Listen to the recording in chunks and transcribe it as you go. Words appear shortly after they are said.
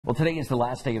Well, today is the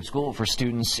last day of school for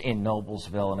students in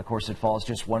Noblesville, and of course it falls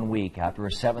just 1 week after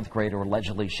a 7th grader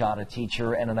allegedly shot a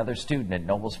teacher and another student at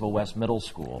Noblesville West Middle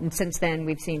School. And since then,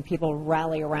 we've seen people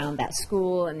rally around that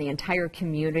school and the entire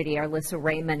community. Our Alyssa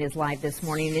Raymond is live this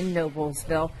morning in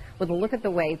Noblesville with a look at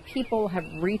the way people have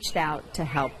reached out to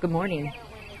help. Good morning.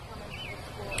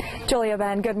 Julia,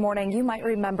 Ben, good morning. You might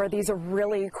remember these are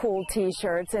really cool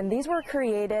T-shirts, and these were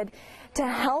created to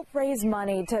help raise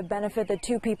money to benefit the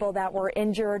two people that were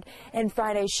injured in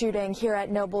Friday's shooting here at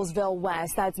Noblesville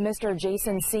West. That's Mr.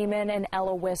 Jason Seaman and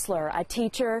Ella Whistler, a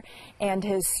teacher and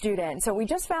his student. So we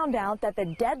just found out that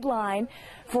the deadline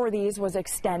for these was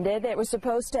extended. It was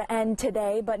supposed to end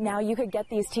today, but now you could get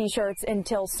these T-shirts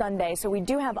until Sunday. So we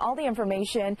do have all the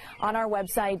information on our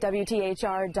website,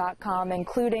 WTHR.com,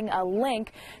 including a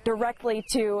link directly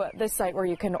to the site where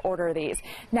you can order these.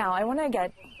 Now, I want to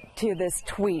get to this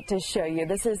tweet to show you.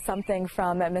 This is something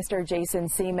from Mr. Jason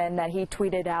Seaman that he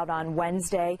tweeted out on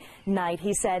Wednesday night.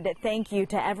 He said, "Thank you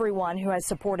to everyone who has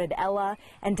supported Ella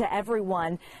and to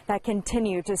everyone that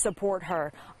continue to support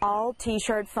her. All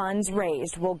T-shirt funds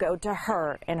raised will go to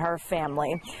her and her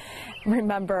family."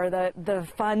 Remember, the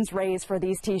funds raised for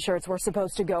these T-shirts were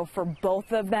supposed to go for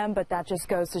both of them, but that just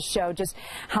goes to show just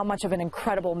how much of an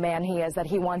incredible man he is, that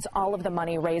he wants all of the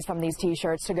money raised from these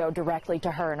T-shirts to go directly to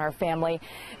her and her family.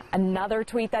 Another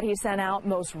tweet that he sent out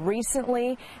most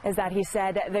recently is that he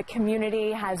said the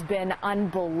community has been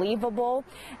unbelievable,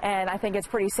 and I think it's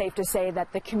pretty safe to say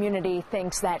that the community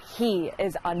thinks that he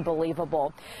is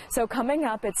unbelievable. So coming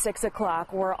up at 6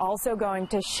 o'clock, we're also going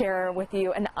to share with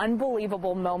you an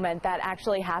unbelievable moment that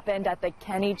actually happened at the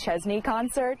Kenny Chesney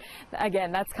concert.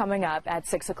 Again, that's coming up at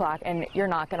 6 o'clock, and you're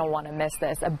not going to want to miss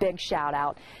this. A big shout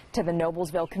out to the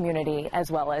Noblesville community as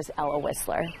well as Ella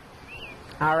Whistler.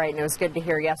 All right, and it was good to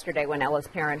hear yesterday when Ella's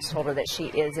parents told her that she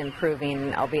is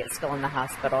improving, albeit still in the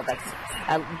hospital. That's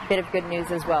a bit of good news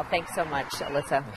as well. Thanks so much, Alyssa.